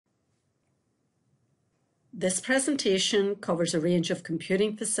This presentation covers a range of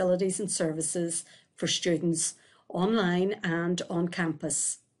computing facilities and services for students online and on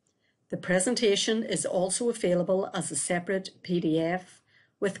campus. The presentation is also available as a separate PDF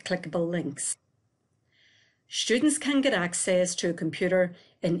with clickable links. Students can get access to a computer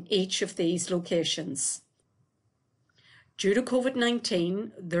in each of these locations. Due to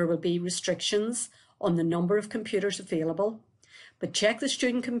COVID-19, there will be restrictions on the number of computers available, but check the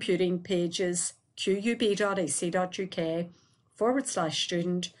student computing pages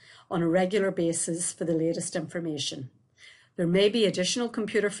qub.ac.uk/student on a regular basis for the latest information. There may be additional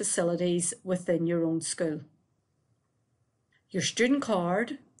computer facilities within your own school. Your student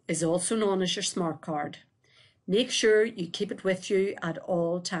card is also known as your smart card. Make sure you keep it with you at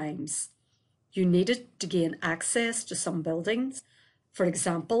all times. You need it to gain access to some buildings. For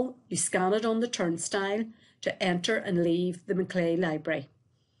example, you scan it on the turnstile to enter and leave the Maclay Library.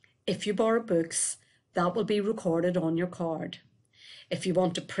 If you borrow books, that will be recorded on your card. If you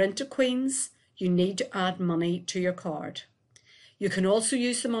want to print at Queen's, you need to add money to your card. You can also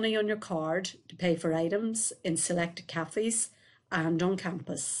use the money on your card to pay for items in selected cafes and on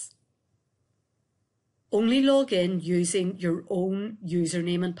campus. Only log in using your own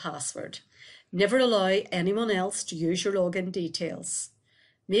username and password. Never allow anyone else to use your login details.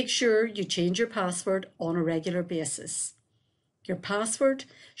 Make sure you change your password on a regular basis. Your password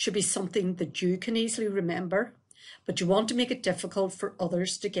should be something that you can easily remember, but you want to make it difficult for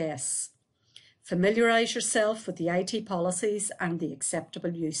others to guess. Familiarise yourself with the IT policies and the acceptable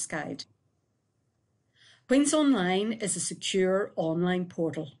use guide. Queen's Online is a secure online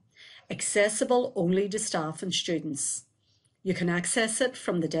portal, accessible only to staff and students. You can access it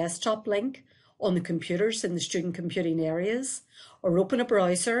from the desktop link on the computers in the student computing areas, or open a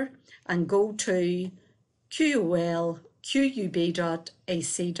browser and go to qub.ac.uk.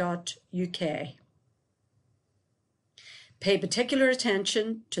 Pay particular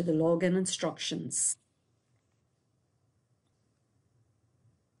attention to the login instructions.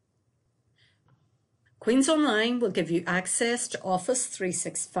 Queen's Online will give you access to Office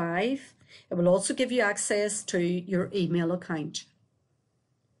 365. It will also give you access to your email account.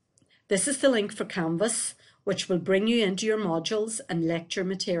 This is the link for Canvas, which will bring you into your modules and lecture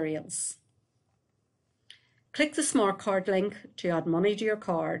materials. Click the Smart Card link to add money to your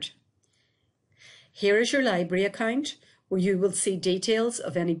card. Here is your library account, where you will see details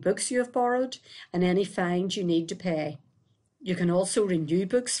of any books you have borrowed and any fines you need to pay. You can also renew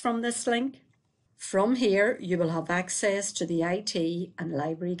books from this link. From here, you will have access to the IT and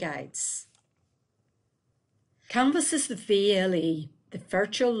library guides. Canvas is the VLE, the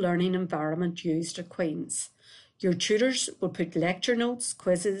virtual learning environment used at Queen's. Your tutors will put lecture notes,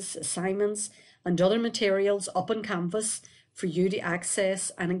 quizzes, assignments, and other materials up on Canvas for you to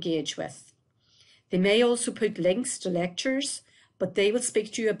access and engage with. They may also put links to lectures, but they will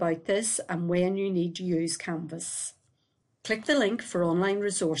speak to you about this and when you need to use Canvas. Click the link for online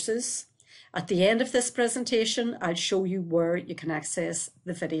resources. At the end of this presentation, I'll show you where you can access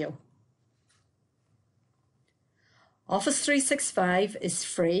the video. Office 365 is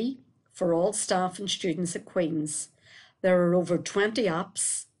free for all staff and students at Queen's. There are over 20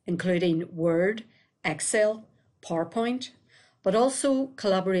 apps, including Word, Excel, PowerPoint, but also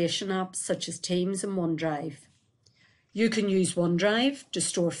collaboration apps such as Teams and OneDrive. You can use OneDrive to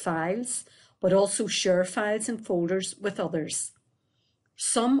store files, but also share files and folders with others.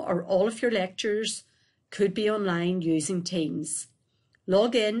 Some or all of your lectures could be online using Teams.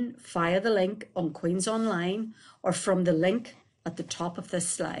 Log in via the link on Queen's Online or from the link at the top of this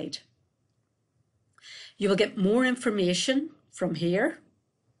slide. You will get more information from here,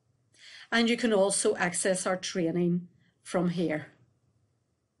 and you can also access our training from here.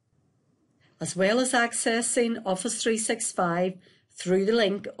 As well as accessing Office 365 through the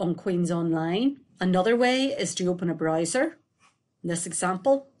link on Queen's Online, another way is to open a browser. In this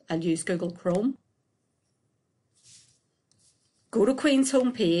example, I'll use Google Chrome. Go to Queen's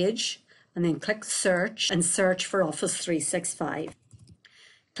homepage and then click Search and search for Office 365.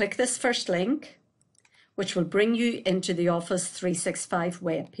 Click this first link, which will bring you into the Office 365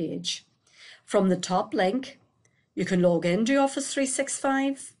 web page. From the top link, you can log into Office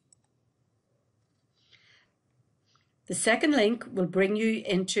 365. The second link will bring you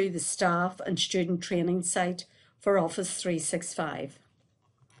into the staff and student training site for Office 365.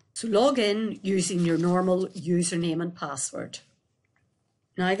 So log in using your normal username and password.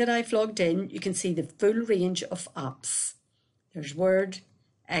 Now that I've logged in, you can see the full range of apps. There's Word,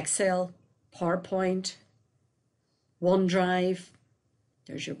 Excel, PowerPoint, OneDrive,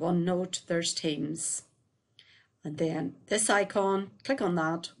 there's your OneNote, there's Teams. And then this icon, click on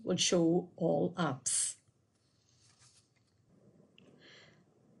that, will show all apps.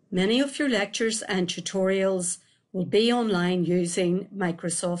 Many of your lectures and tutorials will be online using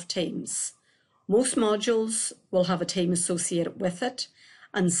Microsoft Teams. Most modules will have a team associated with it,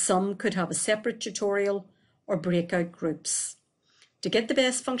 and some could have a separate tutorial or breakout groups. To get the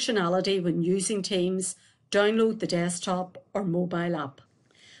best functionality when using Teams, download the desktop or mobile app.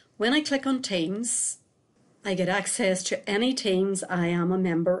 When I click on Teams, I get access to any Teams I am a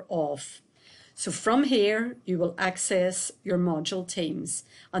member of. So from here, you will access your module teams,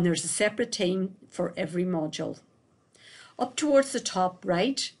 and there's a separate team for every module. Up towards the top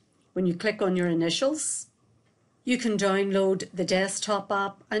right, when you click on your initials, you can download the desktop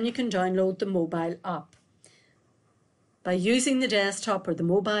app and you can download the mobile app. By using the desktop or the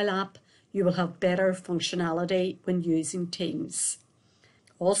mobile app, you will have better functionality when using Teams.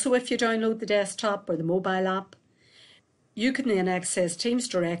 Also, if you download the desktop or the mobile app, you can then access Teams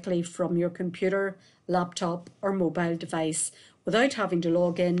directly from your computer, laptop or mobile device without having to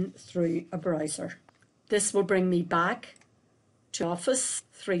log in through a browser. This will bring me back to Office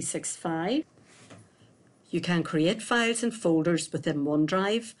 365. You can create files and folders within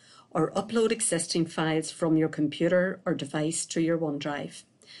OneDrive or upload existing files from your computer or device to your OneDrive.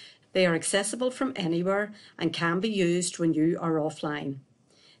 They are accessible from anywhere and can be used when you are offline.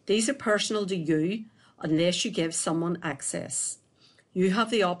 These are personal to you unless you give someone access. You have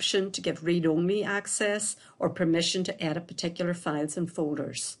the option to give read-only access or permission to edit particular files and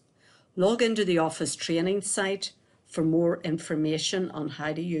folders. Log into the Office training site for more information on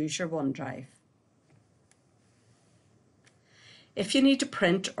how to use your OneDrive. If you need to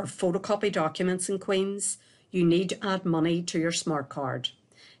print or photocopy documents in Queen's, you need to add money to your smart card.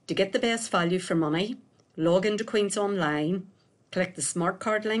 To get the best value for money, log into Queen's online, click the smart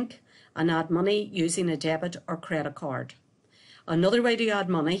card link and add money using a debit or credit card. Another way to add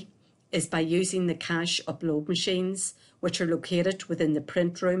money is by using the cash upload machines, which are located within the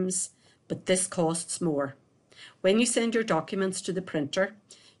print rooms, but this costs more. When you send your documents to the printer,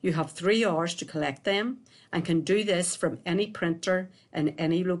 you have 3 hours to collect them and can do this from any printer in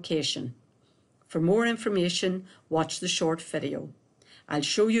any location. For more information, watch the short video. I'll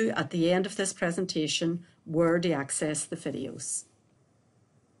show you at the end of this presentation where to access the videos.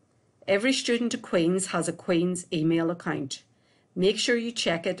 Every student at Queen's has a Queen's email account. Make sure you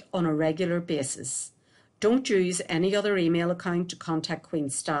check it on a regular basis. Don't use any other email account to contact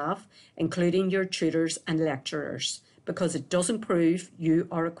Queen's staff, including your tutors and lecturers, because it doesn't prove you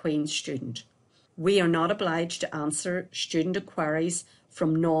are a Queen's student. We are not obliged to answer student inquiries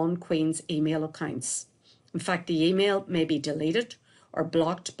from non-Queen's email accounts. In fact, the email may be deleted or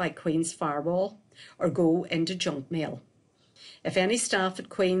blocked by Queen's firewall or go into junk mail. If any staff at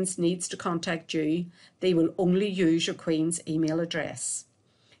Queen's needs to contact you, they will only use your Queen's email address.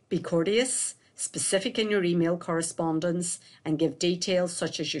 Be courteous, specific in your email correspondence, and give details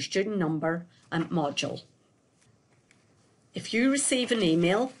such as your student number and module. If you receive an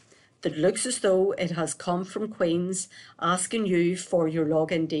email that looks as though it has come from Queen's asking you for your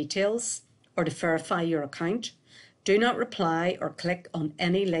login details or to verify your account, do not reply or click on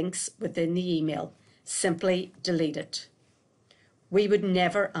any links within the email. Simply delete it. We would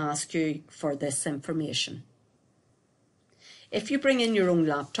never ask you for this information. If you bring in your own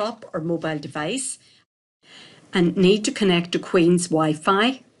laptop or mobile device and need to connect to Queen's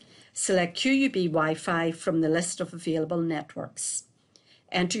Wi-Fi, select QUB Wi-Fi from the list of available networks.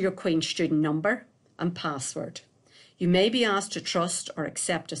 Enter your Queen's student number and password. You may be asked to trust or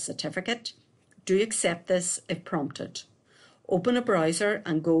accept a certificate. Do accept this if prompted. Open a browser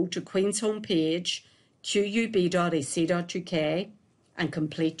and go to Queen's homepage, qub.ac.uk, and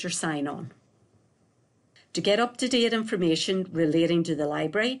complete your sign-on. To get up-to-date information relating to the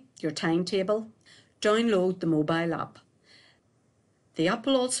library, your timetable, download the mobile app. The app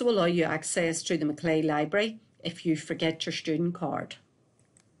will also allow you access to the Macleay Library if you forget your student card.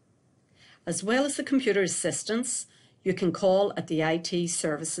 As well as the computer assistance, you can call at the IT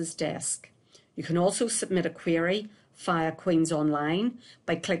services desk. You can also submit a query via Queen's Online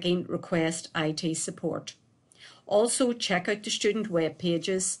by clicking Request IT Support. Also, check out the student web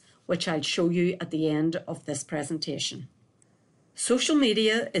pages, which I'll show you at the end of this presentation. Social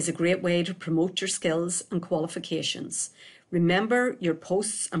media is a great way to promote your skills and qualifications. Remember, your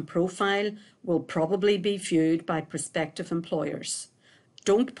posts and profile will probably be viewed by prospective employers.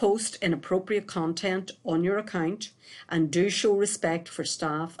 Don't post inappropriate content on your account, and do show respect for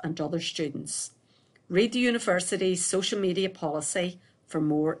staff and other students. Read the university's social media policy for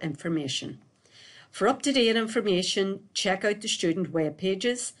more information. For up-to-date information, check out the student web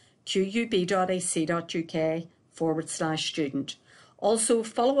pages, qub.ac.uk/student. Also,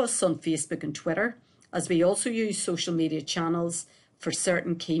 follow us on Facebook and Twitter, as we also use social media channels for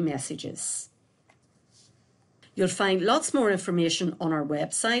certain key messages. You'll find lots more information on our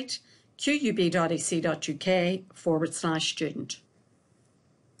website, qub.ac.uk/student.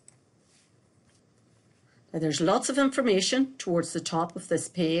 Now, there's lots of information towards the top of this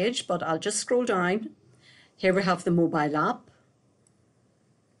page, but I'll just scroll down. Here we have the mobile app,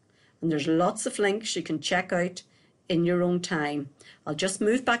 and there's lots of links you can check out in your own time. I'll just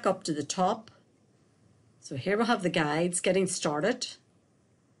move back up to the top. So here we have the guides getting started.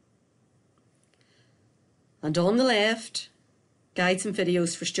 And on the left, guides and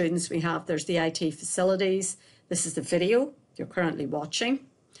videos for students, there's the IT facilities. This is the video you're currently watching.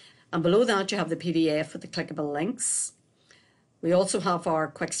 And below that, you have the PDF with the clickable links. We also have our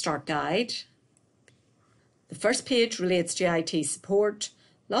Quick Start Guide. The first page relates to IT support,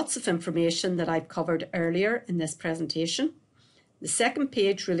 lots of information that I've covered earlier in this presentation. The second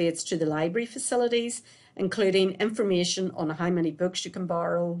page relates to the library facilities, including information on how many books you can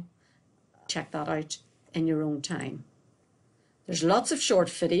borrow. Check that out in your own time. There's lots of short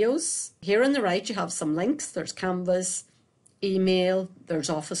videos. Here on the right, you have some links. There's Canvas, email, there's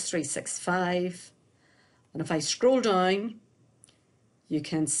Office 365. And if I scroll down, you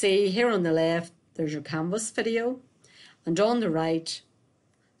can see here on the left, there's your Canvas video. And on the right,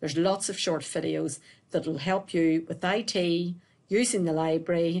 there's lots of short videos that will help you with IT, using the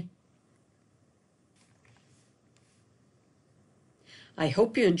library. I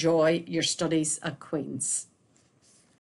hope you enjoy your studies at Queen's.